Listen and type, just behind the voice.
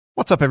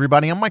What's up,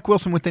 everybody? I'm Mike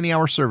Wilson with Any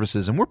Hour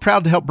Services, and we're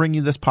proud to help bring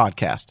you this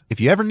podcast. If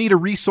you ever need a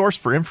resource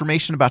for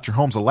information about your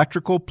home's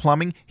electrical,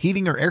 plumbing,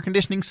 heating, or air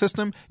conditioning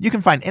system, you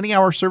can find Any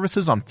Hour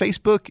Services on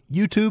Facebook,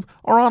 YouTube,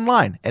 or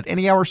online at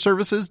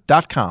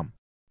anyhourservices.com.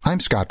 I'm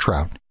Scott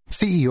Trout,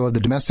 CEO of the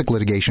domestic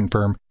litigation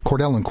firm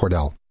Cordell &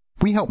 Cordell.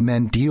 We help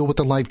men deal with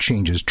the life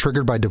changes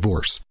triggered by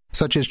divorce,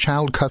 such as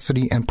child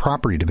custody and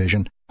property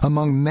division,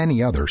 among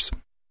many others.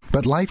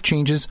 But life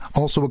changes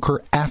also occur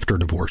after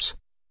divorce.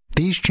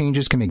 These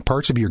changes can make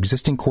parts of your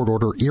existing court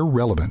order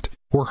irrelevant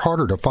or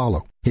harder to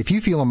follow. If you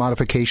feel a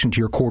modification to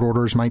your court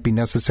orders might be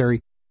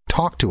necessary,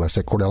 talk to us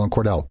at Cordell &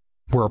 Cordell.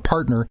 We're a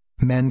partner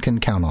men can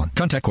count on.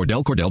 Contact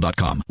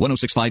CordellCordell.com,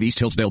 1065 East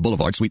Hillsdale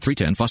Boulevard, Suite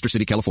 310, Foster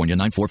City, California,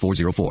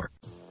 94404.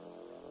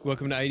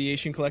 Welcome to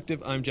Ideation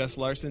Collective. I'm Jess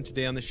Larson.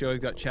 Today on the show,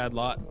 we've got Chad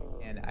Lott.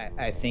 And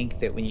I think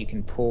that when you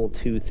can pull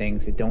two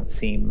things that don't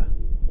seem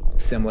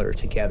similar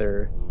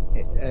together,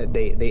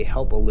 they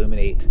help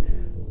illuminate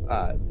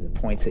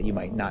points that you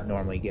might not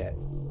normally get.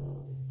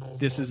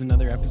 This is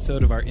another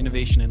episode of our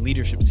Innovation and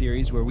Leadership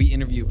series where we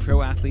interview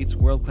pro athletes,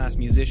 world-class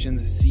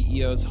musicians,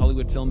 CEOs,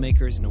 Hollywood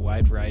filmmakers, and a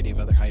wide variety of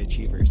other high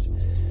achievers.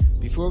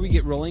 Before we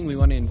get rolling, we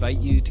want to invite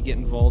you to get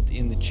involved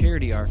in the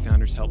charity our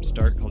founders helped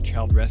start called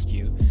Child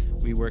Rescue.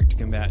 We work to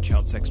combat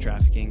child sex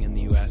trafficking in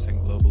the U.S.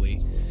 and globally.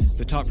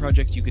 The top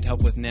project you could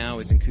help with now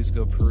is in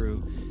Cusco,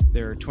 Peru.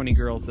 There are 20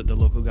 girls that the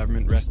local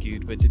government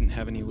rescued but didn't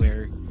have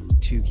anywhere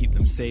to keep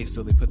them safe,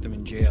 so they put them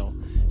in jail.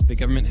 The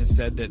government has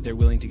said that they're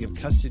willing to give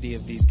custody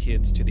of these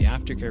kids to the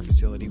aftercare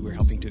facility we're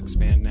helping to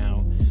expand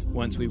now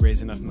once we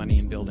raise enough money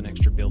and build an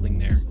extra building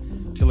there.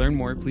 To learn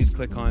more, please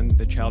click on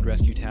the Child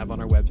Rescue tab on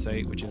our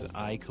website, which is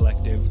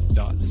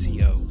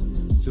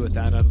icollective.co. So with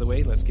that out of the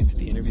way, let's get to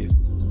the interview.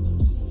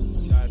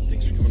 Chad,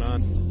 thanks for coming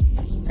on.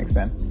 Thanks,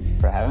 Ben,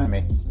 for having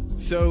me.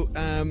 So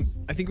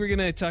I think we're going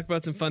to talk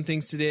about some fun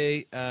things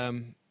today.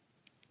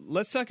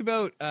 Let's talk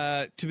about,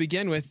 to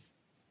begin with,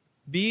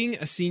 being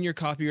a senior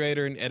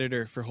copywriter and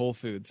editor for Whole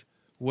Foods.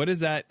 What does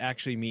that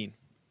actually mean?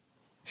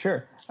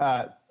 Sure.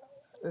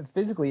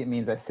 Physically, it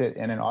means I sit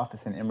in an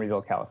office in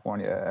Emeryville,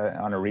 California,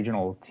 on a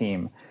regional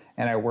team,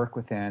 and I work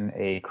within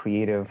a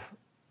creative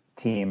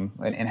team,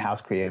 an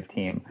in-house creative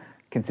team,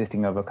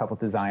 consisting of a couple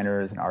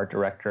designers, an art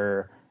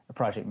director, a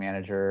project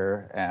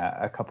manager,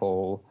 a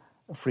couple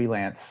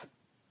freelance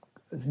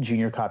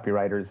junior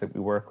copywriters that we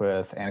work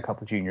with, and a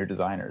couple junior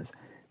designers.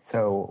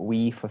 So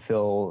we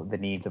fulfill the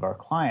needs of our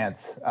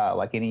clients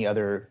like any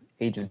other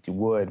agency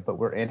would, but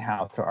we're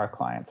in-house, so our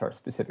clients are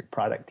specific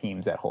product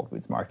teams at Whole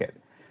Foods Market.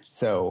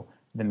 So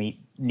the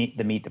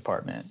meat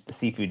department, the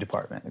seafood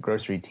department, the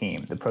grocery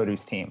team, the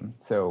produce team.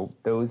 So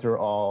those are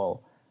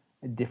all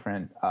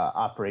different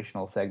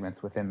operational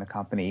segments within the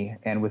company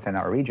and within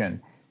our region.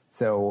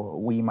 So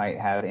we might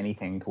have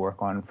anything to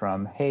work on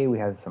from, hey, we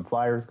have some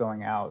flyers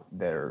going out.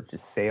 They're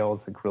just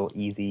sales, like real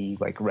easy,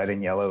 like red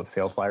and yellow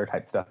sale flyer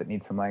type stuff that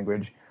needs some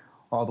language,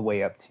 all the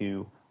way up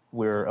to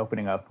we're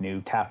opening up new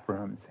tap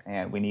rooms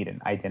and we need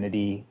an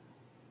identity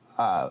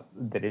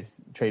that is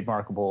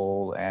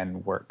trademarkable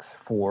and works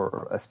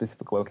for a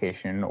specific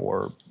location,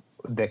 or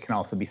that can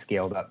also be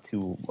scaled up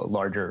to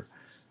larger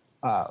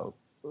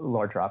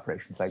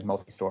operations like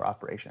multi-store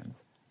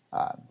operations.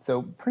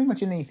 So pretty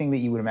much anything that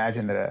you would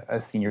imagine that a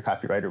senior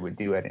copywriter would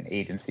do at an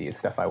agency is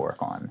stuff I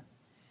work on.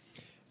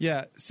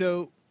 Yeah.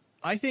 So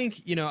I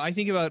think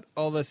about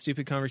all the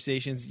stupid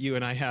conversations you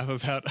and I have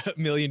about a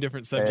million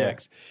different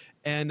subjects.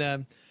 Yeah.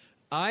 And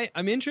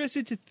I'm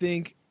interested to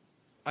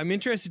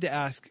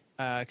ask,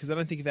 because I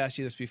don't think I've asked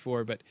you this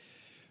before, but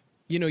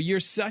you're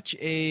such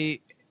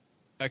a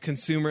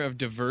consumer of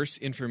diverse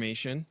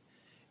information.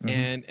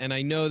 Mm-hmm. And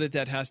I know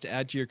that has to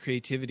add to your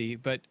creativity,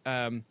 but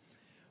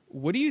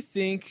what do you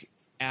think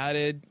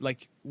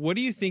what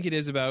do you think it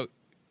is about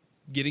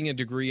getting a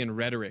degree in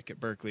rhetoric at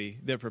Berkeley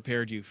that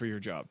prepared you for your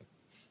job?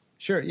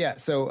 Sure, yeah.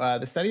 So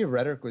the study of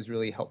rhetoric was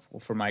really helpful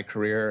for my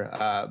career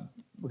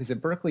because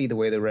at Berkeley, the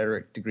way the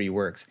rhetoric degree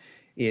works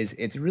is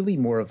it's really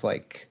more of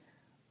like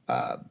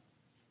a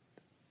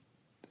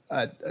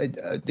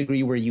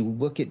degree where you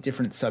look at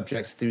different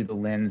subjects through the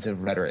lens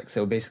of rhetoric.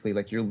 So basically,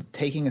 like you're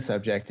taking a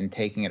subject and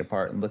taking it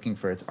apart and looking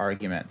for its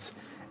arguments,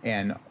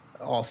 and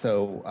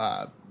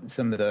also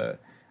some of the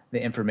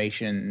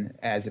information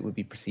as it would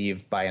be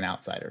perceived by an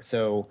outsider.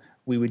 So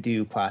we would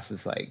do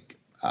classes like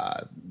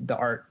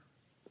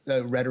the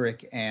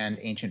rhetoric and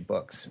ancient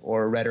books,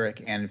 or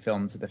rhetoric and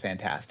films of the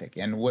fantastic.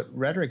 And what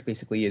rhetoric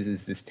basically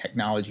is this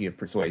technology of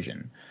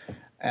persuasion,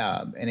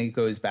 and it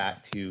goes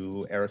back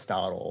to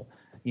Aristotle.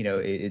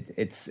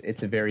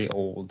 It's a very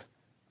old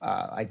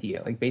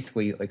idea. Like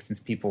basically, like since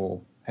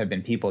people have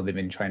been people, they've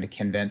been trying to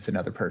convince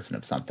another person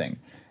of something,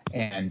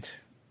 and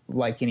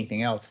like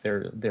anything else,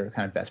 they're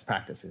kind of best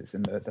practices.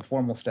 And the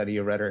formal study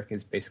of rhetoric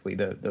is basically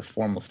the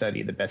formal study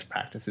of the best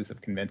practices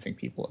of convincing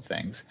people of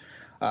things.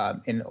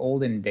 In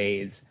olden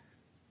days,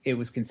 it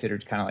was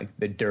considered kind of like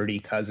the dirty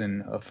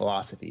cousin of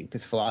philosophy,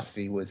 because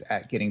philosophy was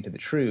at getting to the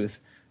truth,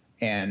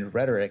 and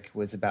rhetoric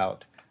was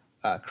about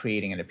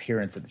creating an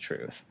appearance of the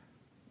truth.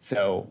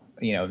 So,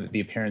 the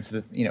appearance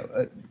of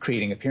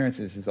creating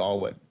appearances is all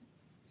what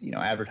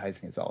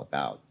advertising is all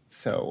about.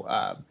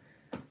 So,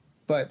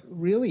 but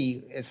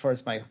really, as far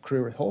as my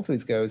career with Whole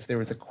Foods goes, there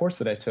was a course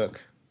that I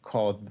took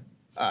called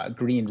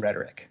Green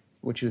Rhetoric,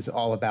 which was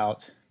all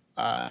about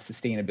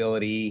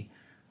sustainability,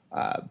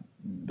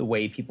 the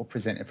way people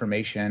present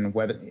information,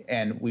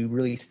 and we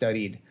really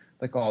studied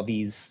like all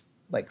these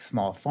like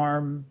small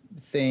farm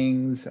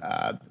things.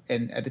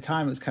 And at the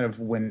time, it was kind of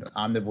when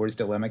Omnivore's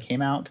Dilemma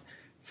came out.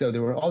 So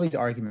there were all these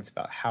arguments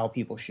about how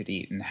people should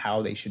eat and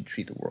how they should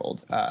treat the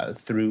world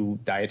through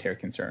dietary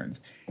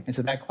concerns. And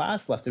so that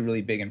class left a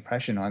really big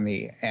impression on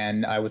me.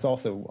 And I was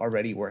also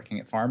already working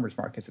at farmers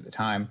markets at the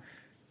time.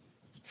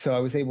 So I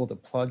was able to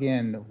plug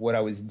in what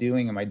I was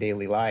doing in my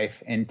daily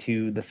life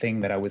into the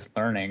thing that I was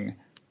learning.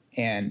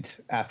 And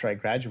after I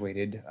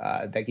graduated,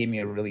 that gave me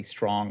a really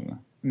strong,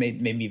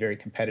 made me very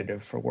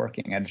competitive for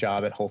working at a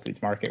job at Whole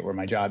Foods Market, where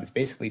my job is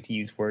basically to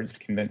use words to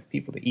convince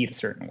people to eat a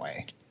certain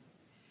way.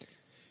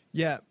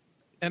 Yeah.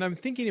 And I'm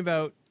thinking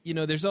about,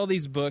 there's all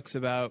these books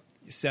about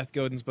Seth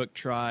Godin's book,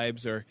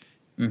 Tribes, or,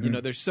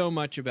 there's so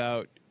much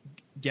about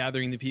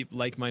gathering the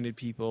like-minded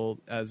people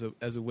as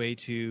a way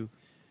to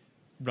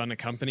run a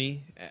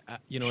company,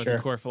 as a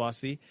core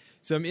philosophy.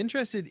 So I'm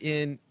interested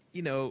in,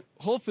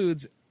 Whole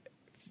Foods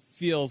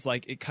feels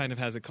like it kind of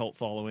has a cult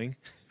following,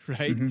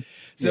 right? Mm-hmm.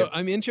 So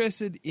I'm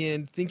interested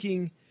in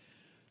thinking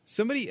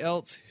somebody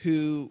else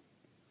who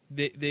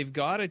they've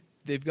got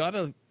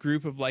a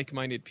group of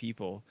like-minded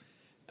people.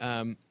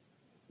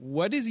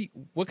 What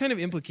kind of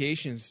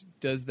implications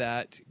does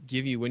that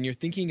give you when you're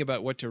thinking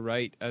about what to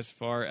write as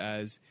far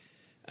as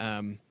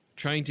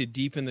trying to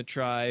deepen the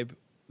tribe,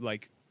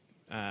 like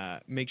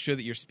make sure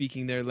that you're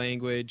speaking their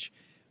language,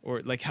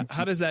 or like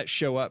how does that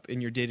show up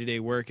in your day-to-day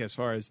work? As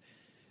far as,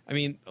 I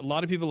mean, a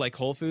lot of people like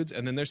Whole Foods,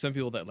 and then there's some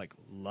people that like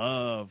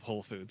love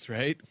Whole Foods,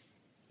 right?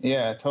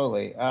 Yeah,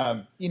 totally.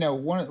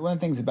 One of the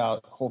things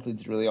about Whole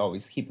Foods to really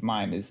always keep in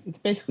mind is it's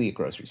basically a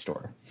grocery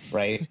store,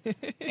 right?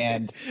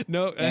 And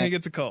I think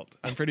it's a cult.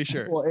 I'm pretty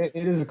sure. Well, it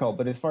is a cult,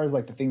 but as far as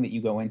like the thing that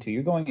you go into,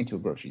 you're going into a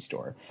grocery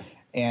store,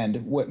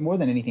 and what more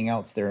than anything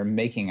else, they're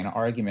making an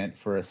argument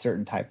for a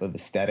certain type of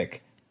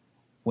aesthetic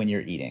when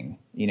you're eating.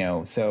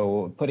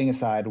 So putting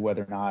aside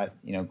whether or not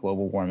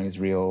global warming is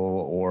real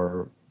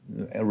or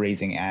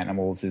raising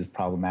animals is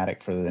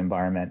problematic for the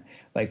environment,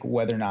 like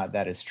whether or not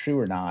that is true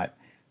or not.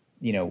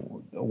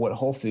 What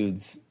Whole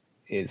Foods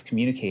is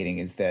communicating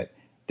is that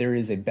there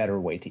is a better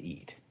way to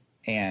eat.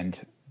 And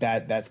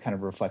that's kind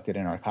of reflected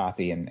in our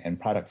copy and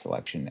product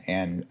selection.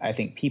 And I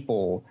think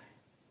people,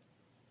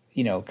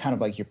 kind of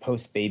like your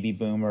post-baby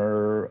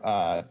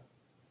boomer,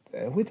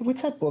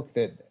 what's that book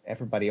that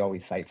everybody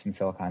always cites in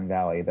Silicon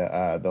Valley,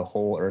 the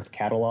Whole Earth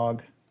Catalog?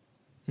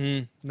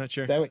 Not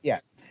sure.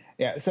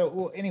 Yeah.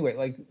 So anyway,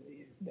 like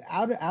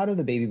out of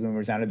the baby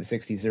boomers, out of the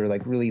 60s, there were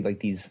like really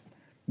like these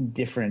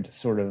different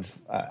sort of,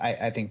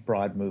 I think,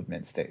 broad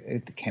movements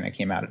that kind of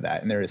came out of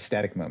that. And they're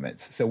aesthetic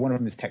movements. So one of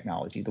them is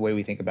technology, the way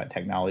we think about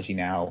technology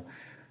now,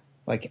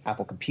 like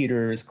Apple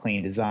computers,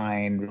 clean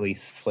design, really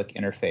slick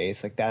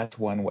interface. Like that's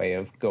one way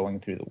of going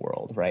through the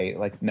world, right?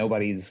 Like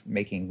nobody's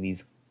making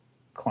these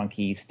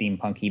clunky,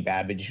 steampunky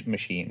Babbage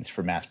machines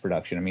for mass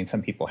production. I mean,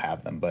 some people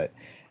have them, but,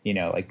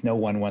 like no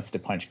one wants to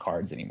punch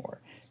cards anymore.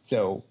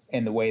 So,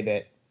 and the way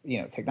that,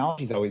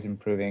 technology is always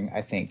improving,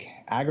 I think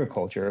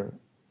agriculture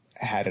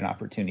had an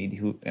opportunity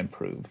to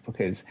improve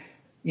because,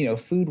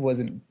 food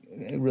wasn't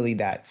really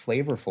that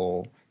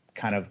flavorful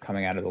kind of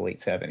coming out of the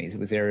late 70s. It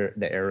was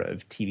the era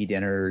of TV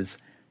dinners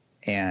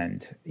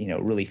and,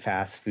 really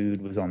fast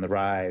food was on the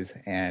rise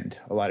and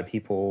a lot of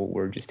people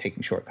were just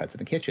taking shortcuts in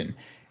the kitchen.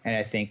 And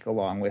I think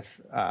along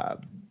with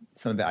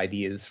some of the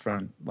ideas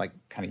from like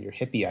kind of your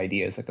hippie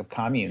ideas like of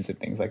communes and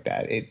things like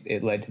that,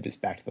 it led to this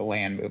Back to the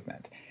Land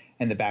movement.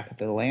 And the Back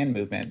to the Land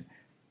movement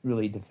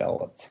really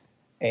developed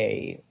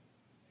an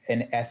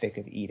ethic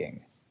of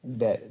eating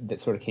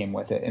that sort of came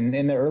with it. And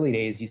in the early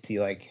days, you see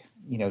like,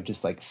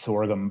 just like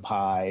sorghum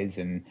pies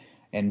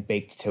and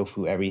baked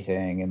tofu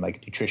everything and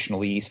like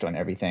nutritional yeast on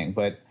everything.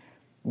 But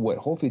what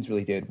Whole Foods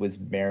really did was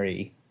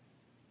marry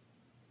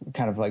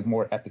kind of like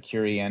more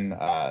Epicurean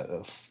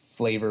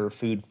flavor,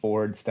 food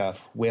forward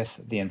stuff with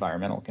the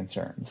environmental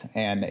concerns.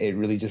 And it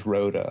really just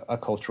rode a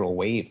cultural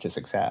wave to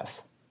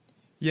success.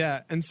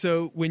 Yeah. And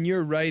so when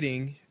you're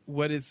writing,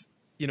 what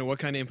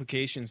kind of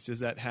implications does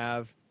that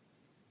have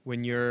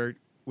when you're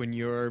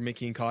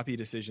making copy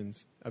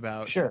decisions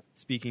about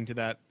speaking to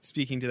that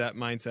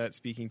mindset,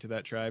 speaking to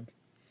that tribe?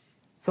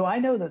 So I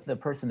know that the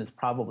person is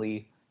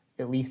probably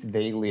at least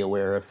vaguely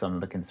aware of some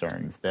of the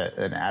concerns that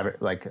an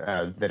average like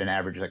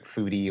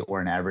foodie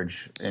or an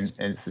average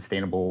and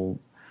sustainable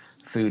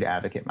food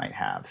advocate might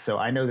have. So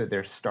I know that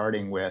they're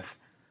starting with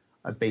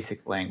a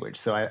basic language.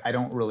 So I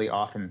don't really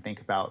often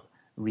think about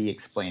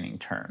re-explaining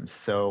terms.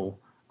 So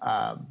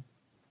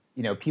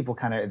people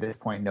kind of at this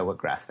point know what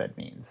grass-fed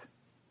means.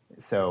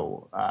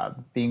 So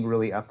being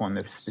really up on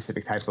the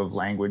specific type of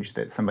language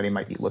that somebody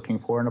might be looking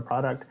for in a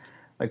product,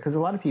 like because a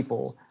lot of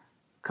people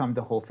come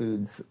to Whole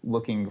Foods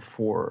looking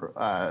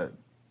for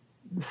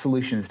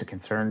solutions to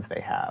concerns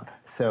they have.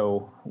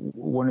 So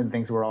one of the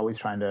things we're always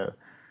trying to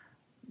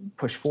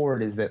push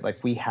forward is that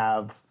like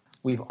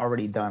we've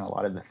already done a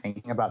lot of the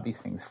thinking about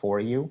these things for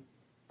you,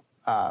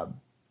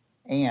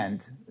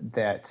 and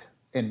that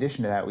in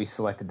addition to that, we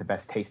selected the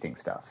best tasting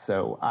stuff.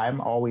 So I'm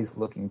always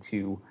looking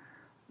to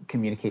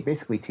communicate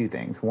basically two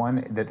things: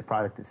 one, that the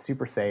product is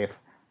super safe,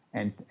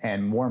 and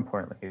more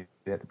importantly,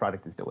 that the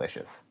product is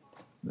delicious.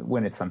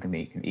 When it's something that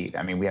you can eat.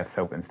 I mean, we have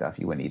soap and stuff.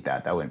 You wouldn't eat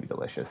that. That wouldn't be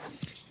delicious.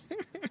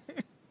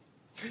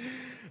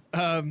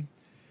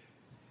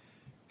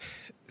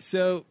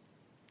 So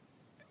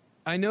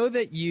I know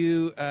that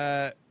you,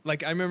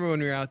 like, I remember when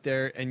we were out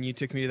there and you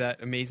took me to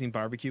that amazing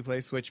barbecue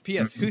place, which,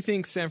 P.S., who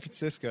thinks San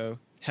Francisco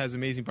has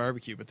amazing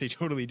barbecue? But they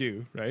totally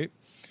do, right?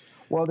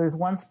 Well, there's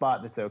one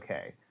spot that's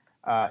okay.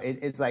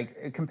 It's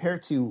like,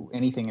 compared to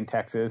anything in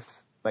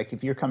Texas, like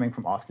if you're coming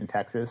from Austin,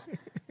 Texas,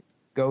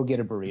 go get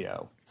a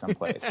burrito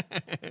someplace.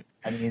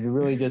 I mean,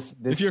 really just...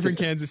 If you're from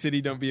Kansas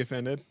City, don't be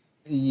offended.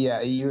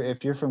 Yeah,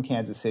 if you're from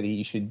Kansas City,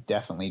 you should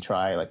definitely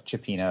try like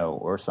Cioppino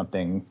or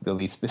something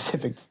really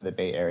specific to the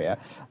Bay Area.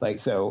 Like,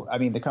 so, I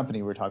mean, the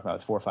company we're talking about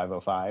is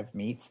 4505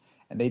 Meats,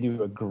 and they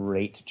do a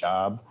great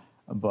job,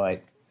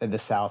 but the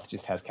South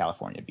just has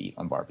California beat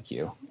on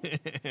barbecue.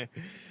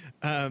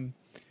 I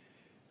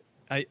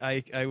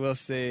will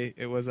say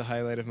it was a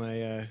highlight of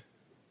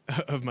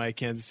my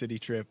Kansas City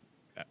trip,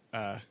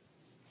 the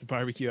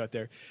barbecue out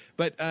there.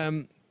 But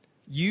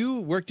you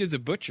worked as a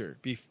butcher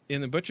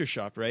in the butcher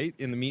shop, right?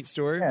 In the meat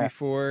store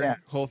before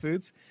Whole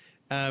Foods.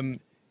 Do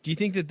you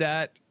think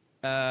that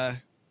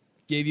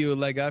gave you a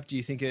leg up? Do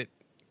you think it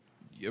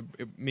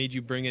made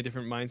you bring a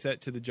different mindset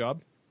to the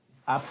job?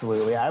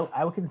 Absolutely.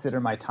 I would consider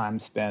my time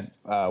spent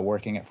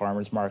working at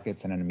farmers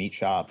markets and in a meat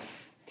shop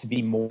to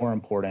be more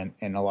important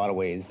in a lot of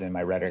ways than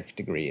my rhetoric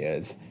degree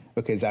is,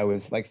 because I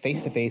was like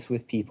face to face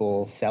with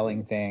people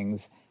selling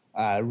things,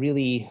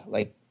 really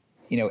like,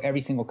 you know,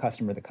 every single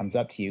customer that comes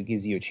up to you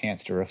gives you a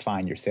chance to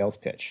refine your sales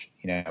pitch,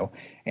 you know,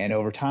 and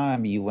over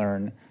time you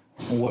learn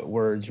what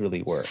words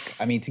really work.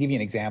 I mean, to give you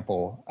an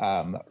example,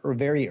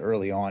 very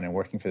early on in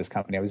working for this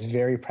company, I was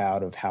very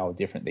proud of how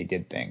different they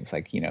did things.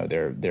 Like, you know,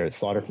 their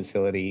slaughter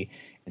facility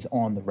is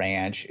on the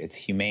ranch. It's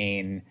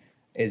humane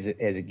as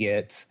it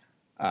gets.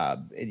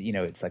 You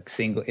know, it's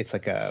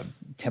like a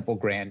Temple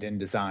Grandin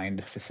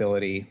designed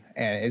facility,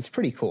 and it's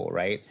pretty cool,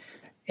 right?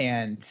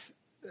 And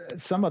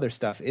some other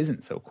stuff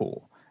isn't so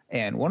cool.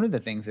 And one of the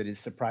things that is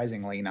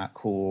surprisingly not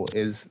cool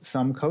is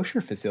some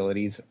kosher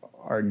facilities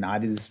are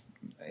not as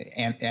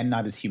and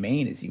not as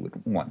humane as you would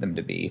want them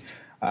to be.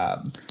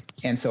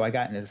 And so I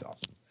got in this,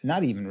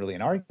 not even really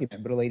an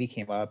argument, but a lady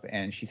came up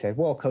and she said,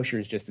 well, kosher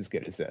is just as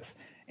good as this.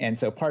 And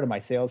so part of my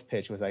sales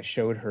pitch was I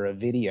showed her a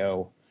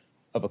video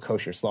of a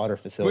kosher slaughter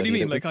facility. What do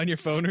you mean, like on your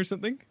phone or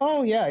something?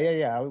 Oh,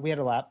 yeah. We had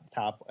a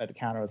laptop at the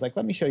counter. I was like,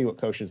 let me show you what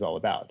kosher is all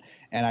about.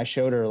 And I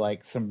showed her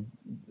like some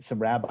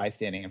rabbi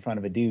standing in front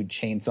of a dude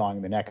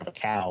chainsawing the neck of a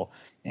cow.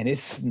 And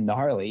it's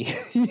gnarly.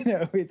 You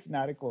know, it's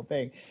not a cool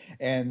thing.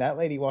 And that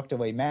lady walked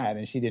away mad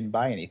and she didn't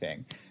buy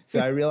anything. So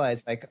I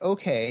realized, like,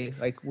 okay,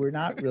 like we're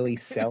not really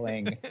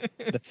selling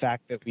the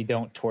fact that we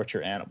don't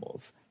torture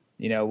animals.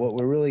 You know, what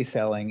we're really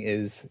selling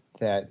is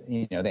that,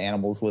 you know, the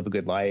animals live a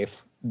good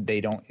life.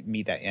 They don't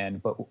meet that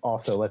end, but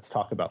also let's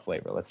talk about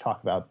flavor. Let's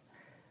talk about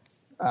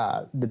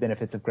the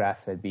benefits of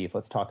grass-fed beef.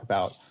 Let's talk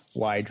about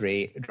why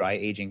dry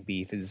aging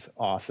beef is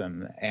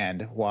awesome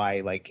and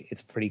why, like,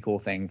 it's a pretty cool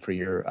thing for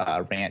your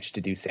ranch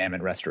to do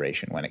salmon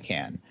restoration when it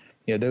can.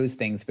 You know, those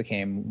things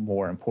became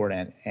more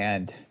important,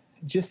 and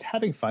just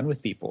having fun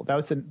with people.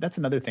 That's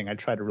another thing I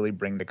try to really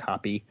bring to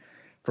copy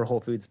for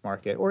Whole Foods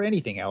Market or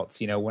anything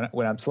else. You know,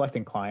 when I'm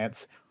selecting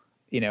clients,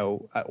 you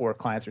know, or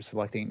clients are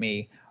selecting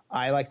me,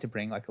 I like to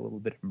bring like a little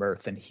bit of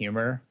mirth and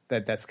humor.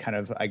 That's kind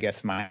of, I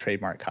guess, my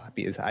trademark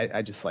copy is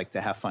I just like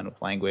to have fun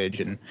with language,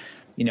 and,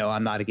 you know,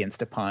 I'm not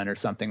against a pun or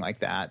something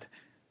like that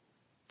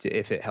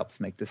if it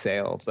helps make the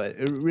sale. But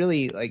it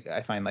really, like,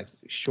 I find like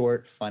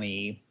short,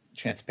 funny,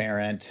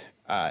 transparent,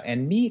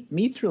 and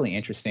meat's really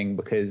interesting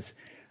because,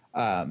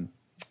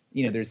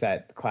 you know, there's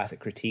that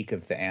classic critique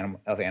of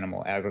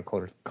animal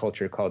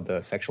agriculture called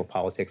The Sexual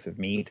Politics of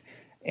Meat.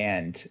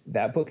 And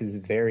that book is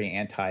very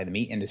anti the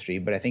meat industry,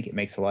 but I think it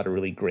makes a lot of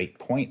really great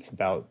points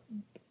about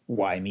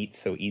why meat's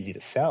so easy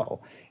to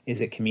sell.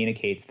 Is it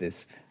communicates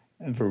this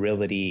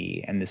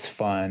virility and this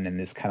fun and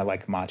this kind of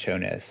like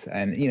macho-ness.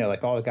 And, you know,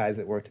 like all the guys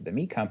that worked at the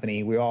meat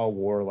company, we all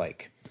wore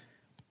like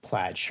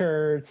plaid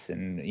shirts,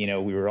 and, you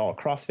know, we were all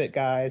CrossFit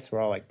guys. We're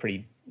all like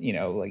pretty, you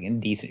know, like in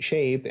decent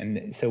shape.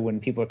 And so when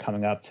people are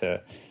coming up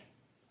to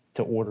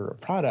order a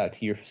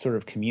product, you're sort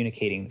of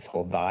communicating this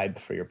whole vibe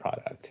for your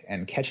product,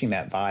 and catching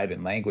that vibe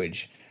in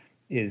language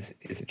is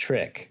a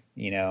trick,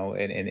 you know,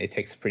 and it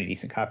takes a pretty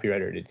decent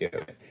copywriter to do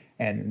it.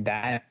 And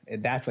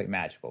that's like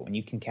magical when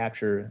you can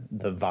capture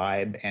the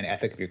vibe and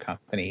ethic of your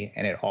company,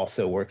 and it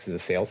also works as a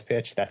sales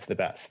pitch. That's the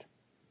best.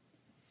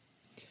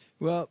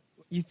 Well,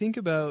 you think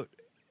about,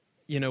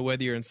 you know,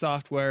 whether you're in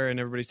software and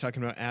everybody's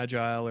talking about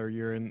agile, or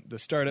you're in the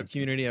startup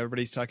community,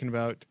 everybody's talking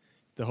about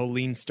the whole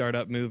lean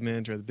startup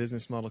movement or the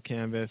business model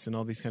canvas and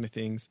all these kind of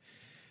things.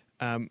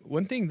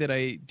 One thing that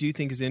I do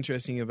think is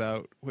interesting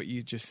about what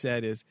you just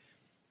said is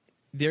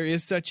there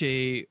is such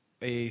a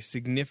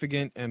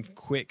significant and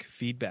quick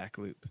feedback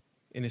loop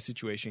in a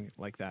situation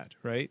like that,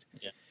 right?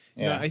 Yeah.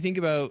 You know, I think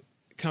about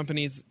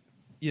companies,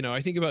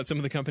 I think about some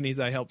of the companies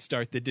I helped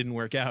start that didn't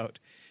work out.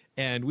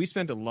 And we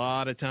spent a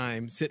lot of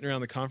time sitting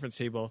around the conference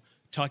table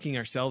talking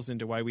ourselves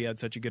into why we had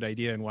such a good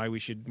idea and why we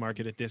should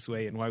market it this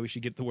way and why we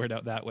should get the word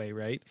out that way,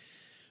 right?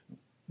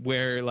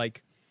 Where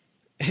like,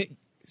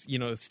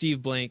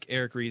 Steve Blank,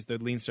 Eric Ries, the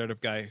Lean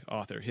Startup Guy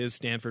author, his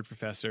Stanford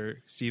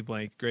professor, Steve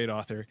Blank, great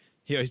author.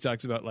 He always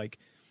talks about like,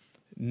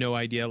 no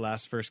idea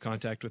last first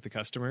contact with the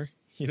customer.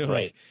 Right.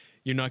 Like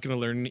you're not going to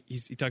learn.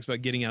 He talks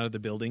about getting out of the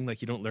building.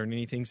 Like you don't learn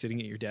anything sitting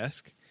at your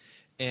desk.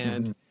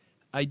 And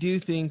I do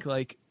think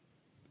like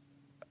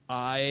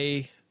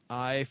I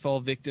fall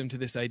victim to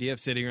this idea of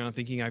sitting around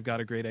thinking I've got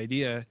a great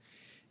idea.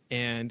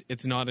 And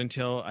it's not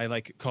until I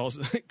like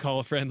call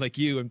a friend like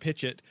you and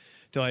pitch it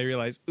till I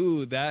realize,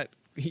 ooh, that,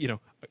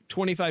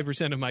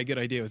 25% of my good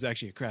idea was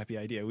actually a crappy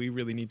idea. We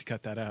really need to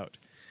cut that out.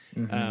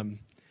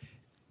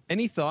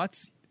 Any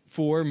thoughts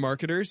for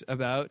marketers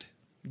about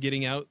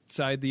getting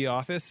outside the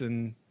office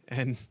and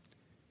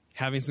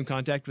having some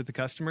contact with the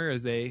customer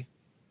as they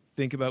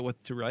think about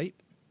what to write?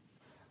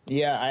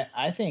 Yeah,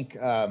 I think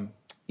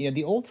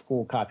the old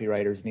school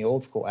copywriters and the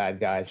old school ad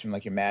guys from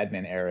like your Mad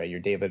Men era, your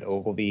David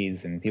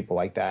Ogilvy's and people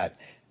like that,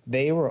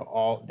 they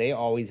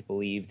always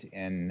believed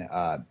in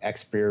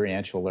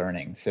experiential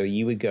learning. So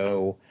you would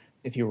go,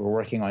 if you were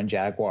working on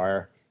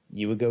Jaguar,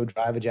 you would go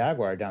drive a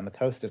Jaguar down the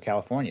coast of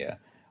California.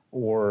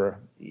 Or,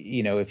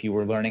 if you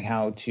were learning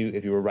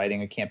if you were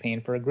writing a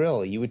campaign for a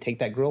grill, you would take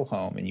that grill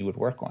home and you would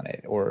work on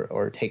it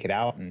or take it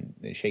out and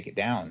shake it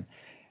down.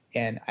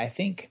 And I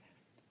think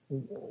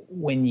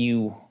when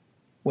you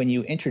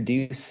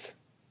introduce,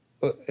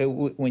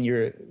 when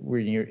you're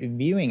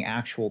viewing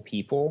actual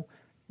people,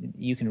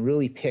 you can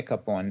really pick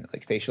up on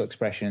like facial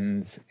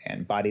expressions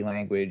and body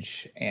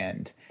language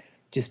and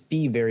just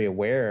be very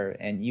aware.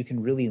 And you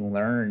can really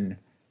learn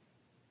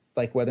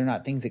like whether or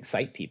not things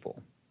excite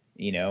people.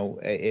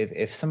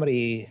 If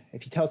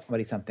you tell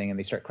somebody something and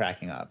they start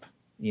cracking up,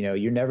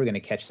 you're never going to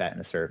catch that in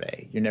a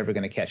survey. You're never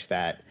going to catch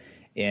that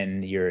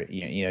in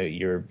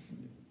your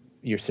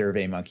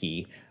Survey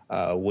Monkey.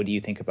 What do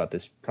you think about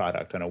this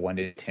product on a 1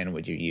 to 10?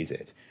 Would you use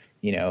it?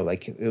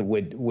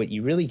 What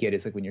you really get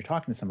is like when you're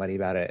talking to somebody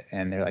about it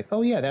and they're like,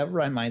 oh yeah, that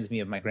reminds me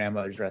of my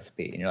grandmother's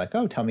recipe. And you're like,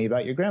 oh, tell me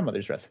about your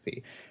grandmother's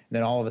recipe. And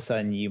then all of a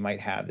sudden you might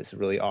have this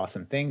really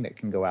awesome thing that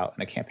can go out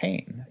in a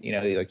campaign. You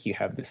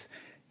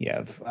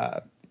have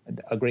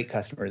a great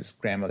customer's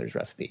grandmother's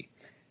recipe.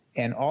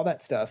 And all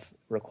that stuff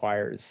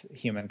requires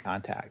human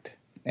contact.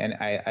 And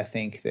I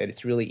think that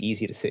it's really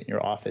easy to sit in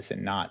your office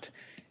and not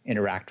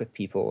interact with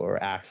people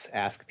or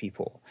ask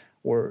people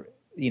or,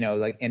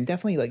 and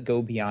definitely like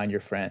go beyond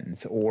your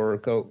friends or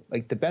go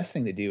like the best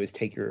thing to do is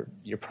take your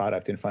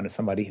product in front of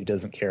somebody who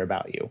doesn't care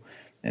about you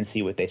and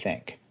see what they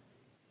think.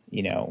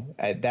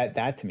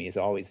 That to me is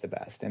always the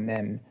best. And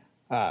then,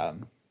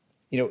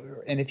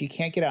 and if you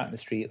can't get out in the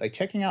street, like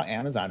checking out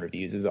Amazon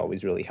reviews is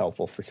always really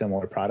helpful for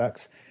similar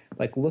products.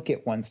 Like look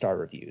at 1-star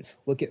reviews,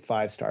 look at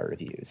 5-star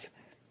reviews,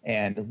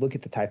 and look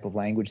at the type of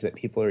language that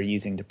people are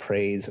using to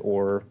praise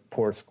or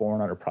pour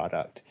scorn on a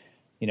product.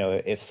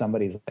 If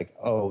somebody's like,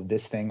 oh,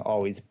 this thing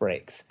always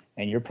breaks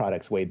and your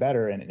product's way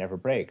better and it never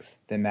breaks,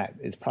 then that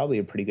is probably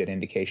a pretty good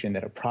indication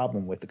that a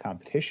problem with the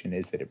competition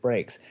is that it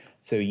breaks.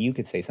 So you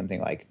could say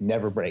something like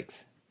never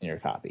breaks in your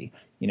copy,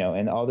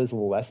 and all those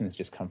little lessons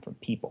just come from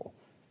people.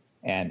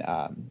 And,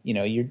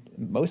 you're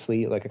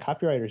mostly like a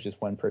copywriter is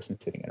just one person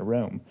sitting in a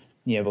room.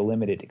 You have a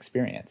limited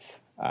experience.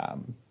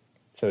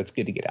 So it's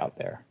good to get out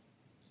there.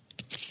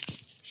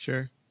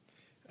 Sure.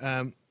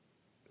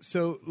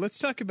 So let's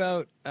talk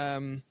about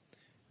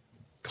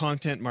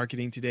content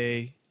marketing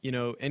today.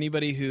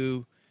 Anybody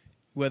who,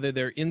 whether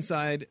they're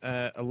inside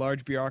a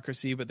large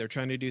bureaucracy, but they're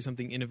trying to do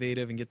something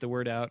innovative and get the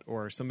word out,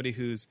 or somebody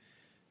who's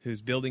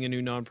building a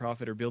new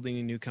nonprofit or building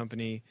a new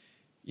company,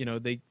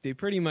 they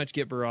pretty much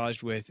get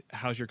barraged with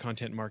how's your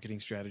content marketing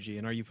strategy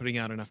and are you putting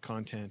out enough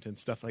content and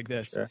stuff like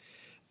this. Sure.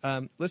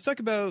 Let's talk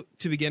about,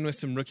 to begin with,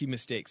 some rookie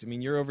mistakes. I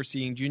mean, you're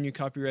overseeing junior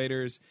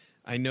copywriters.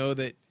 I know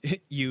that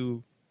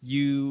you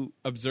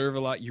observe a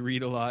lot, you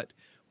read a lot.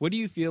 What do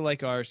you feel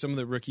like are some of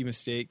the rookie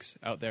mistakes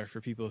out there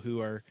for people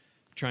who are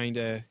trying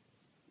to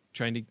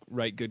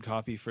write good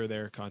copy for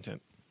their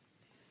content?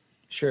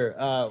 Sure.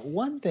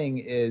 One thing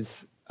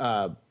is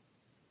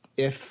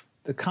if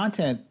the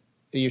content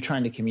you're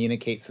trying to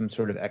communicate some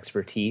sort of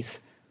expertise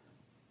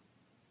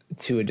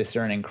to a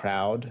discerning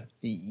crowd,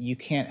 you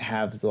can't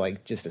have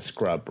like just a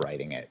scrub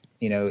writing it.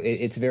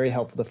 It's very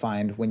helpful to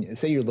find when,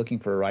 say you're looking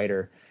for a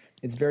writer,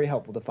 it's very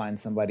helpful to find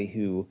somebody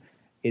who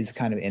is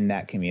kind of in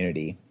that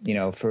community.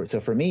 So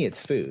for me, it's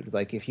food.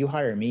 Like if you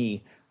hire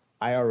me,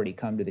 I already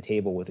come to the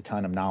table with a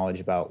ton of knowledge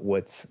about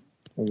what's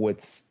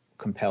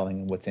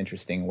compelling and what's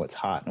interesting, what's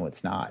hot and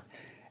what's not.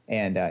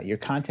 And your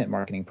content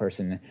marketing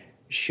person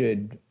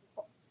should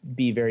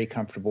be very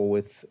comfortable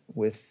with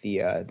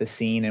the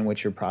scene in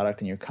which your product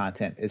and your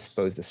content is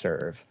supposed to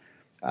serve.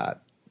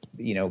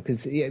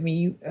 Because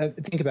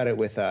think about it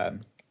with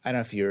I don't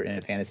know if you're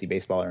into fantasy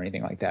baseball or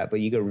anything like that, but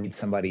you go read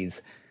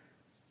somebody's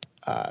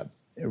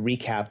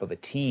recap of a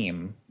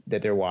team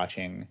that they're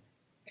watching,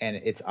 and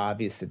it's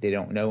obvious that they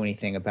don't know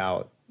anything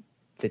about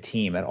the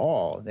team at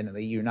all, then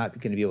you're not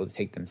going to be able to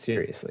take them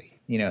seriously.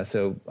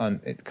 So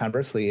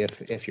conversely,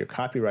 if your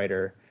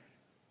copywriter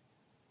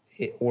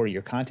or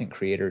your content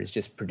creator is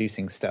just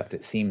producing stuff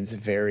that seems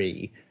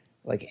very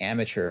like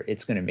amateur,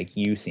 it's going to make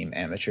you seem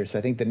amateur. So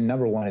I think the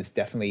number one is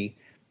definitely,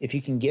 if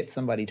you can get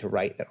somebody to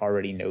write that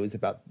already knows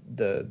about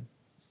the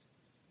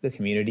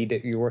community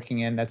that you're working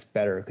in, that's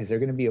better, because they're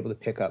going to be able to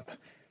pick up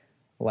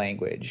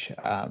language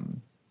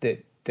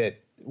that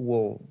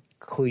will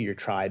clue your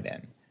tribe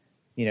in.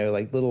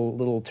 Like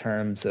little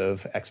terms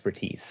of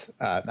expertise.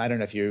 I don't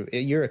know if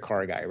you're a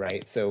car guy,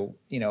 right? So,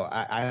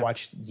 I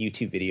watch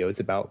YouTube videos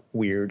about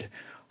weird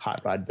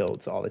hot rod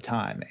builds all the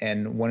time.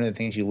 And one of the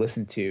things you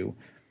listen to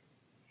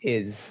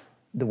is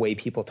the way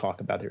people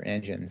talk about their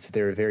engines.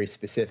 They're very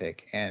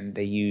specific, and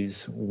they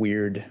use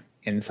weird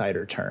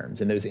insider terms.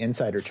 And those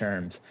insider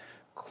terms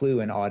clue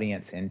an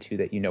audience into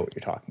that you know what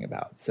you're talking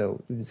about.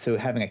 So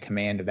having a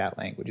command of that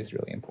language is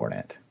really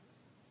important.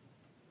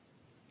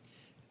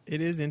 It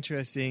is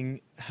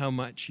interesting how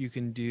much you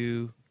can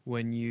do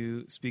when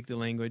you speak the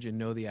language and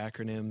know the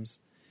acronyms,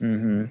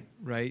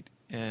 right?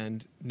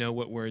 And know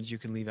what words you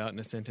can leave out in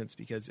a sentence,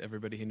 because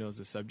everybody who knows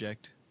the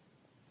subject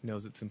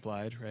knows it's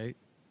implied, right?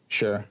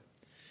 Sure.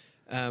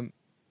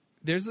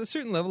 There's a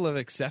certain level of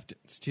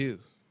acceptance too.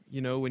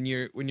 When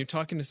you're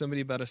talking to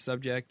somebody about a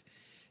subject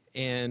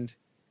and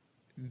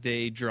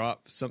they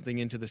drop something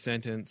into the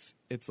sentence,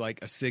 it's like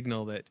a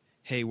signal that,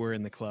 hey, we're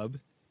in the club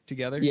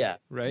together. Yeah.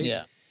 Right?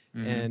 Yeah.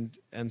 Mm-hmm.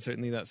 And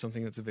certainly that's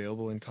something that's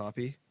available in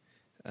copy.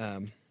 I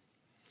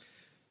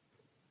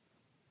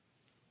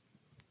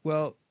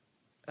want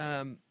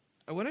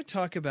to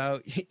talk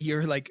about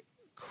your like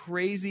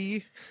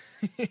crazy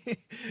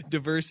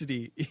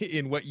diversity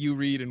in what you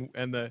read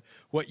and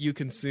what you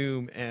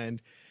consume,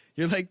 and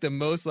you're like the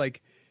most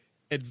like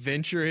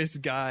adventurous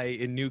guy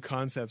in new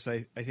concepts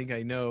I think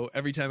I know.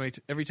 Every time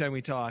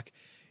we talk,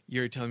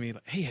 you're telling me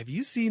like, hey, have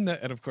you seen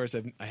that? And of course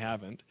I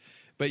haven't,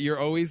 but you're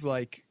always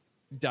like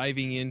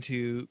diving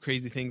into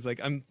crazy things.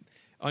 Like I'm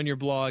on your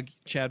blog,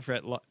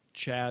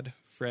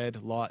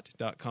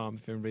 chadfredlott.com.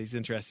 If anybody's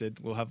interested,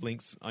 we'll have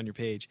links on your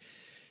page.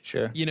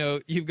 Sure.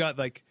 You've got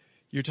like,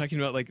 you're talking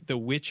about like the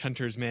witch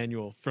hunter's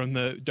manual from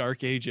the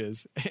Dark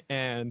Ages,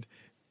 and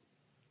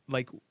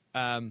like,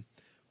 have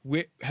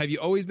you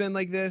always been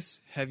like this?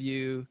 Have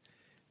you,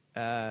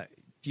 do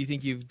you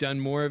think you've done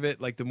more of it?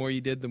 Like the more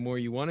you did, the more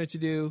you wanted to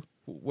do?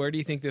 Where do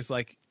you think this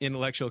like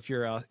intellectual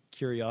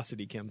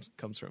curiosity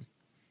comes from?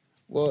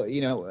 Well,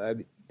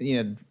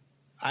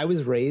 I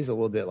was raised a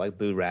little bit like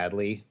Boo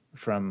Radley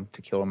from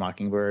To Kill a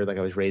Mockingbird. Like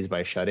I was raised by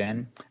a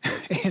shut-in.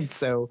 And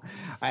so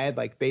I had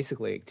like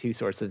basically two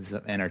sources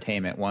of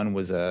entertainment. One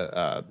was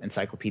a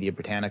Encyclopedia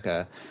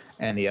Britannica,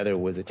 and the other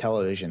was a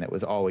television that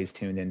was always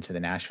tuned into the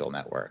Nashville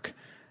network,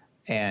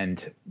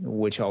 and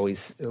which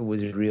always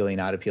was really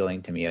not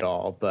appealing to me at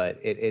all. But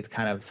it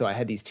kind of, so I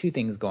had these two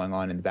things going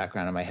on in the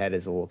background of my head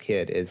as a little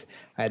kid. Is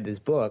I had this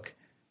book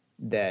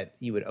that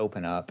you would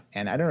open up,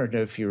 and I don't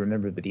know if you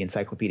remember, but the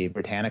Encyclopedia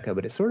Britannica,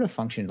 but it sort of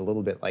functioned a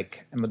little bit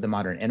like the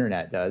modern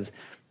internet does.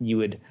 You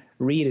would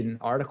read an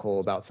article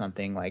about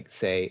something, like,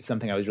 say,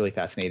 something I was really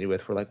fascinated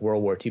with were like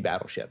World War II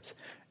battleships.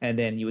 And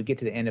then you would get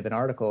to the end of an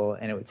article,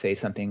 and it would say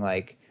something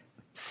like,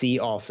 see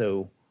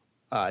also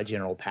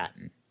General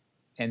Patton.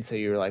 And so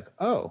you're like,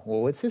 oh,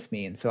 well, what's this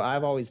mean? So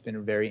I've always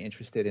been very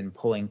interested in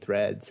pulling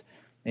threads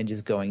and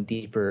just going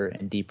deeper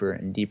and deeper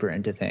and deeper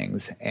into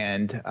things.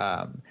 And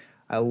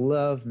I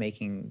love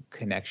making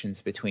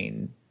connections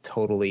between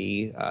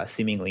totally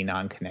seemingly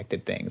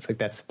non-connected things. Like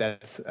that's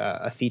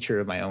a feature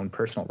of my own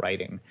personal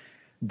writing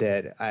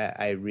that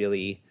I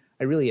really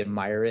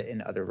admire it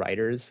in other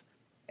writers.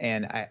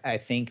 And I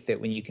think that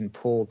when you can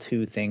pull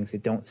two things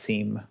that don't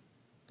seem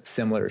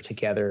similar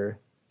together,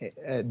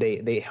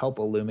 they help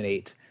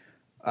illuminate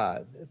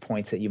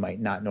points that you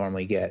might not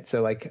normally get.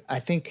 So like, I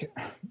think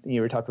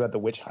you were talking about the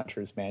Witch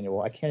Hunter's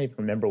Manual. I can't even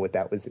remember what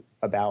that was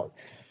about,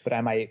 but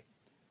I might.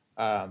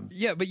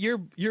 Yeah, but your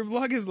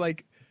blog is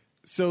like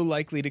so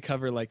likely to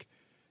cover like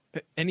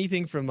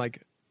anything from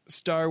like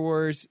Star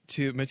Wars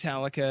to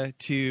Metallica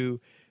to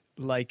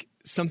like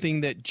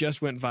something that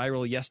just went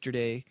viral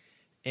yesterday,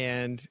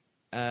 and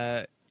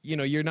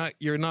you're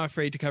not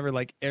afraid to cover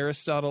like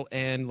Aristotle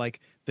and like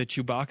the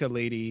Chewbacca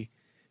lady,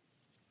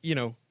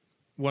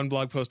 one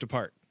blog post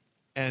apart.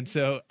 And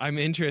so I'm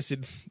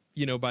interested,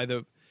 by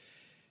the.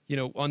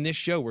 On this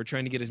show, we're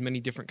trying to get as many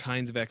different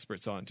kinds of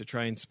experts on to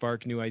try and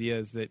spark new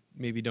ideas that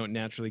maybe don't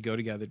naturally go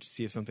together, to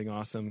see if something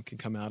awesome can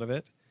come out of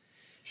it.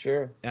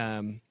 Sure.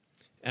 And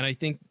I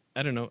think,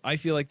 I don't know, I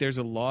feel like there's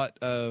a lot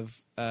of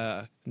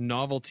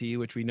novelty,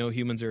 which we know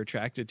humans are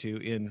attracted to,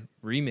 in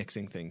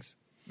remixing things.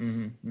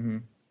 Mm-hmm, mm-hmm.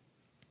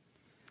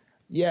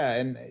 Yeah,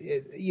 and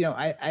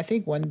I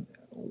think a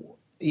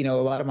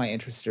lot of my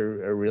interests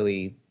are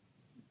really,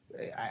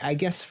 I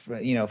guess,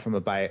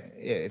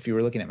 if you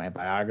were looking at my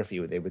biography,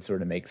 they would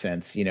sort of make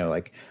sense.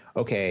 Like,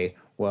 okay,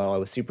 Well, I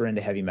was super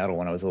into heavy metal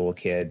when I was a little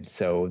kid,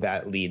 so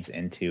that leads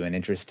into an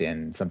interest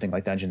in something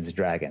like Dungeons and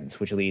Dragons,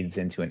 which leads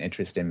into an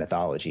interest in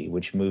mythology,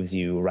 which moves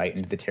you right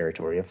into the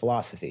territory of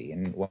philosophy.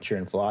 And once you're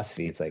in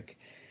philosophy, it's like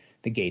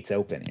the gates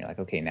open. You're like,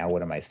 okay, now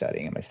what am I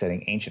studying? Am I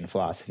studying ancient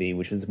philosophy,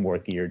 which is more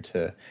geared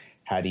to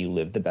how do you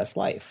live the best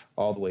life,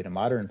 all the way to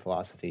modern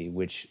philosophy,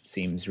 which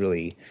seems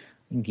really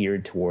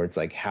geared towards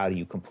like how do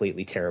you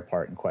completely tear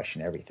apart and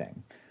question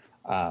everything.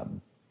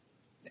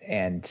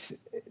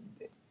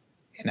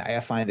 And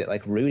I find that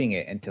like rooting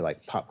it into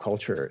like pop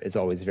culture is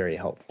always very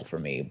helpful for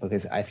me,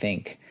 because I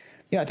think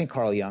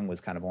Carl Jung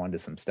was kind of onto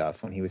some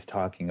stuff when he was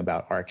talking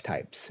about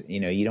archetypes.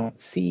 You don't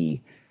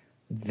see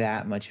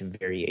that much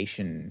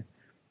variation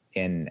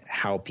in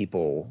how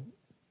people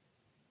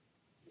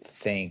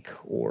think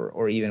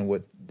or even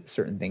what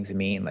certain things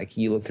mean. Like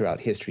you look throughout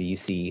history, you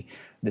see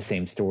the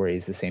same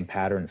stories, the same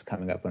patterns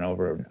coming up and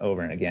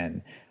over and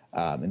again.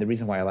 And the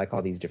reason why I like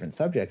all these different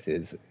subjects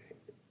is,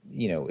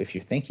 if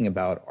you're thinking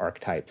about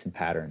archetypes and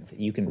patterns,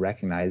 you can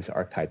recognize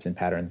archetypes and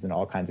patterns in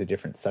all kinds of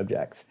different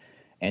subjects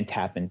and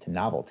tap into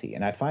novelty.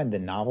 And I find the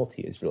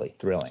novelty is really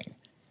thrilling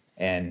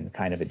and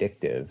kind of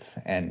addictive.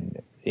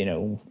 And,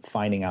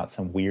 finding out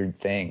some weird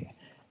thing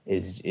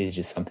is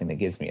just something that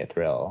gives me a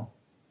thrill.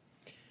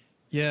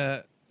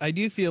 Yeah, I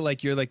do feel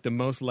like you're like the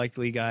most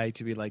likely guy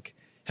to be like,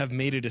 have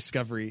made a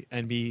discovery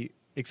and be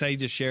excited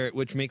to share it,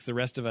 which makes the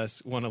rest of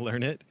us want to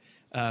learn it.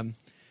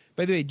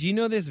 By the way, do you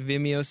know this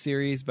Vimeo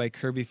series by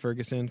Kirby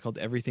Ferguson called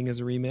Everything is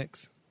a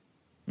Remix?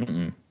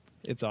 Mm-mm.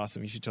 It's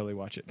awesome. You should totally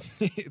watch it.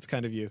 It's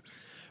kind of you.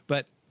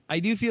 But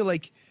I do feel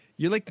like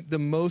you're like the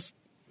most,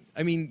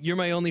 you're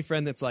my only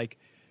friend that's like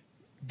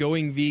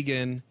going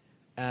vegan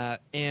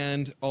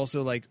and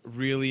also like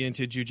really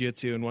into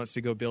jujitsu and wants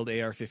to go build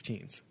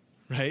AR-15s,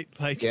 right?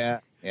 Like,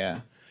 yeah.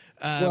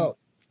 Well,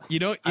 you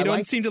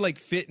don't seem to like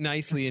fit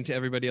nicely into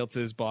everybody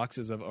else's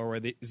boxes of,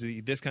 is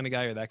he this kind of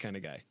guy or that kind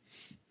of guy?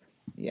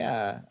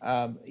 Yeah.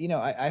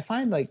 I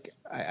find like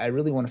I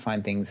really want to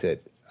find things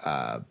that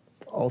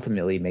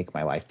ultimately make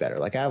my life better.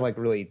 Like I have like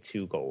really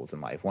two goals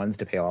in life. One's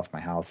to pay off my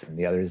house and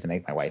the other is to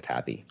make my wife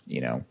happy.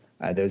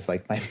 Those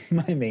like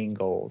my main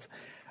goals.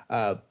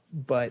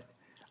 But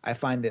I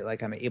find that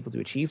like I'm able to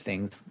achieve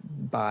things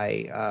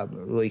by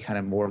really kind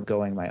of more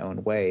going my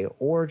own way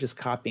or just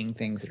copying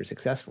things that are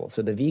successful.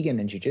 So the vegan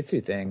and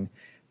jiu-jitsu thing,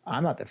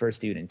 I'm not the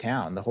first dude in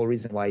town. The whole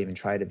reason why I even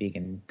tried a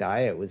vegan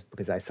diet was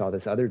because I saw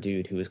this other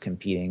dude who was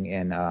competing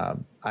in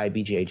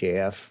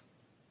IBJJF,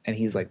 and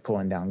he's like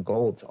pulling down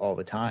golds all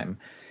the time.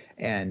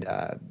 And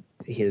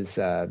his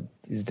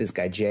this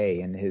guy Jay,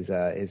 and his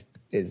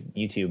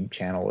YouTube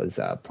channel is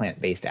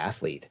Plant-Based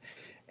Athlete.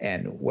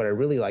 And what I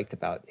really liked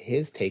about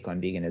his take on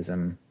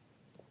veganism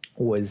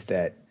was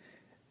that,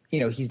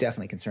 he's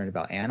definitely concerned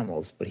about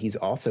animals, but he's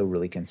also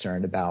really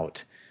concerned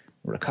about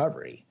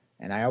recovery.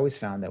 And I always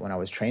found that when I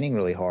was training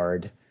really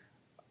hard,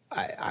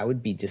 I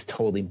would be just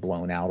totally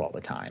blown out all the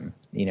time.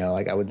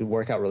 Like I would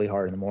work out really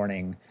hard in the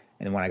morning,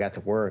 and when I got to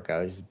work,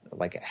 I was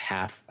like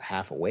half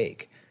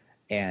awake.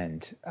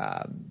 And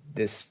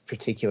this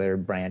particular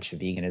branch of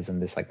veganism,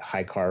 this like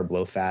high carb,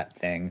 low fat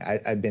thing,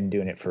 I've been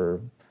doing it for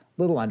a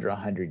little under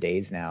 100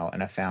 days now,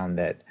 and I found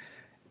that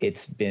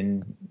it's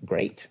been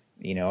great.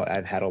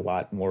 I've had a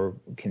lot more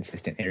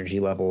consistent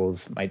energy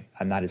levels.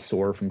 I'm not as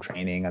sore from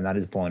training. I'm not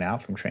as blown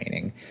out from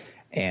training.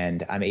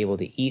 And I'm able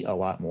to eat a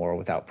lot more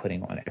without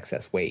putting on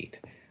excess weight.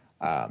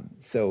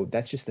 So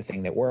that's just the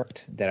thing that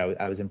worked, that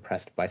I was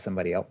impressed by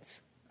somebody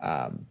else.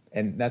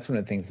 And that's one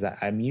of the things that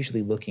I'm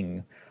usually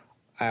looking.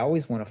 I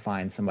always want to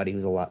find somebody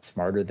who's a lot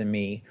smarter than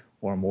me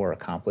or more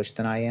accomplished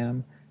than I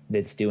am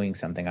that's doing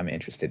something I'm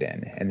interested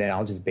in. And then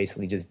I'll just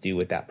basically just do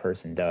what that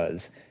person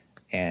does.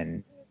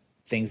 And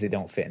things that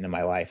don't fit into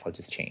my life, I'll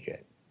just change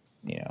it,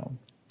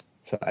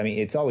 So,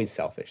 it's always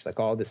selfish. Like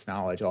all this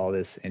knowledge, all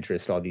this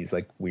interest, all these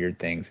like weird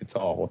things, it's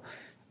all,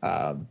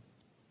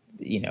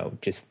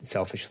 just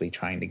selfishly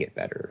trying to get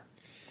better.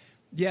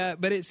 Yeah,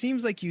 but it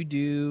seems like you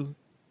do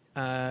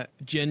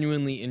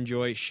genuinely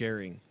enjoy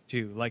sharing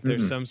too. Like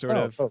there's some sort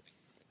of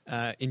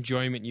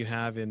enjoyment you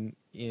have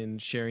in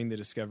sharing the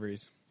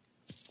discoveries.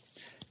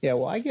 Yeah,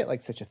 well, I get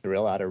like such a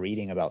thrill out of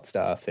reading about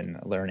stuff and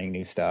learning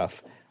new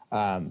stuff.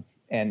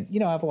 And,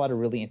 I have a lot of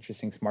really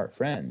interesting, smart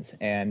friends,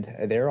 and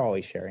they're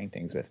always sharing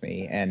things with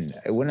me. And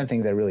one of the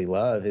things I really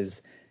love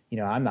is,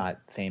 I'm not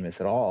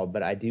famous at all,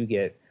 but I do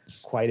get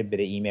quite a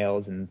bit of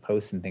emails and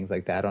posts and things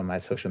like that on my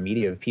social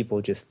media of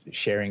people just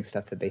sharing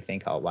stuff that they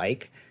think I'll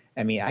like.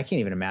 I can't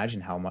even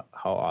imagine how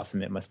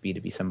awesome it must be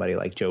to be somebody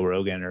like Joe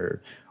Rogan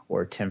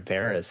or Tim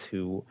Ferriss,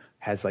 who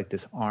has like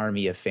this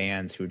army of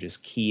fans who are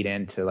just keyed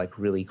into like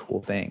really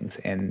cool things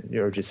and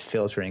they're just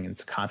filtering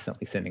and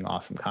constantly sending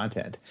awesome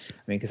content.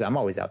 Because I'm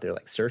always out there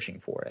like searching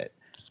for it,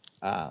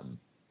 and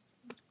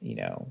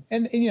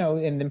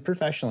then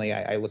professionally,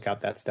 I look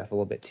out that stuff a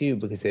little bit too,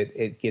 because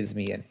it gives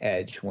me an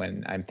edge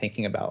when I'm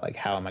thinking about like,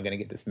 how am I going to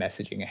get this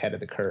messaging ahead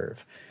of the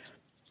curve?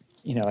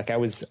 Like I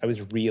was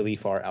really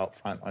far out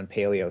front on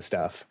paleo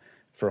stuff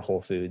for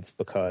Whole Foods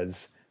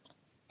because,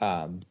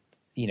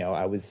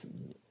 I was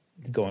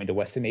going to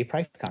Weston A.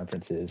 Price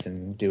conferences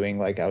and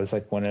doing I was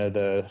one of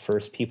the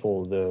first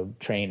people to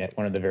train at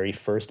one of the very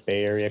first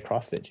Bay Area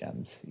CrossFit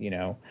gyms,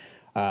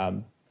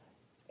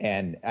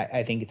 and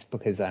I think it's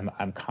because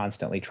I'm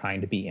constantly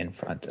trying to be in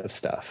front of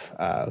stuff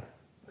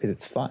because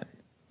it's fun.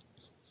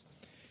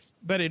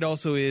 But it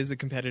also is a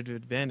competitive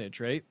advantage,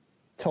 right?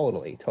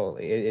 Totally.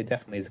 It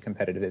definitely is a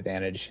competitive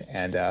advantage,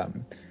 and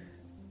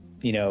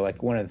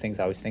one of the things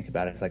I always think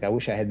about is I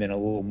wish I had been a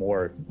little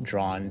more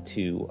drawn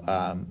to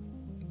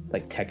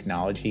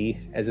technology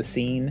as a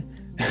scene,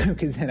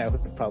 because then I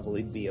would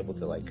probably be able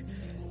to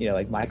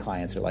my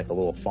clients are a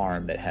little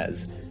farm that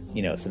has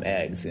some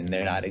eggs, and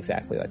they're not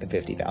exactly a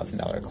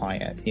 $50,000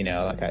 client.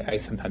 I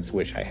sometimes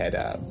wish I had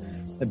a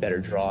better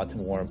draw to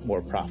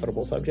more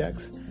profitable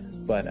subjects,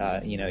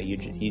 but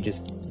you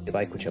just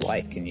like what you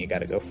like, and you got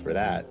to go for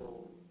that.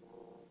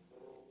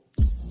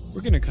 We're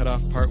going to cut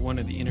off part 1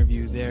 of the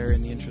interview there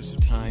in the interest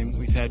of time.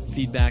 We've had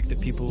feedback that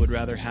people would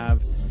rather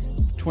have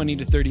 20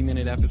 to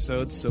 30-minute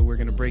episodes, so we're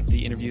going to break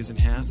the interviews in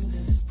half.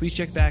 Please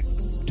check back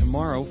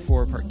tomorrow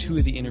for part 2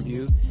 of the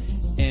interview.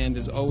 And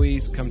as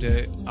always, come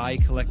to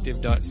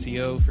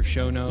icollective.co for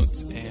show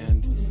notes.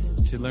 And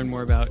to learn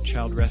more about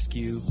Child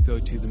Rescue, go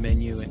to the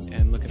menu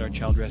and look at our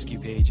Child Rescue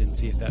page and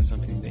see if that's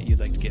something that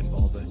you'd like to get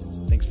involved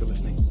with. Thanks for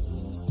listening.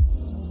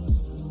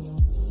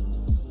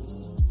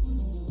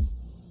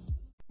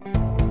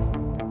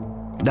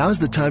 Now's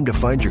the time to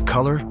find your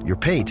color, your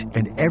paint,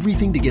 and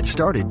everything to get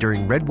started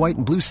during Red, White,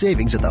 and Blue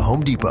savings at the Home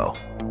Depot.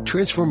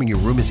 Transforming your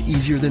room is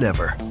easier than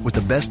ever. With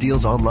the best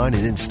deals online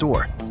and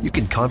in-store, you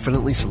can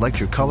confidently select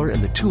your color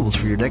and the tools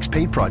for your next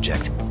paint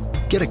project.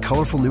 Get a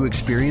colorful new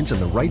experience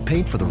and the right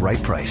paint for the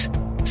right price.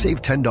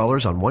 Save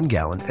 $10 on 1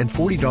 gallon and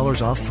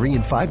 $40 off 3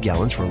 and 5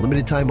 gallons for a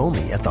limited time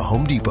only at the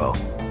Home Depot.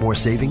 More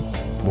saving,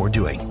 more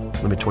doing.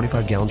 Limit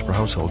 25 gallons per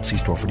household. See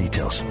store for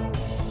details.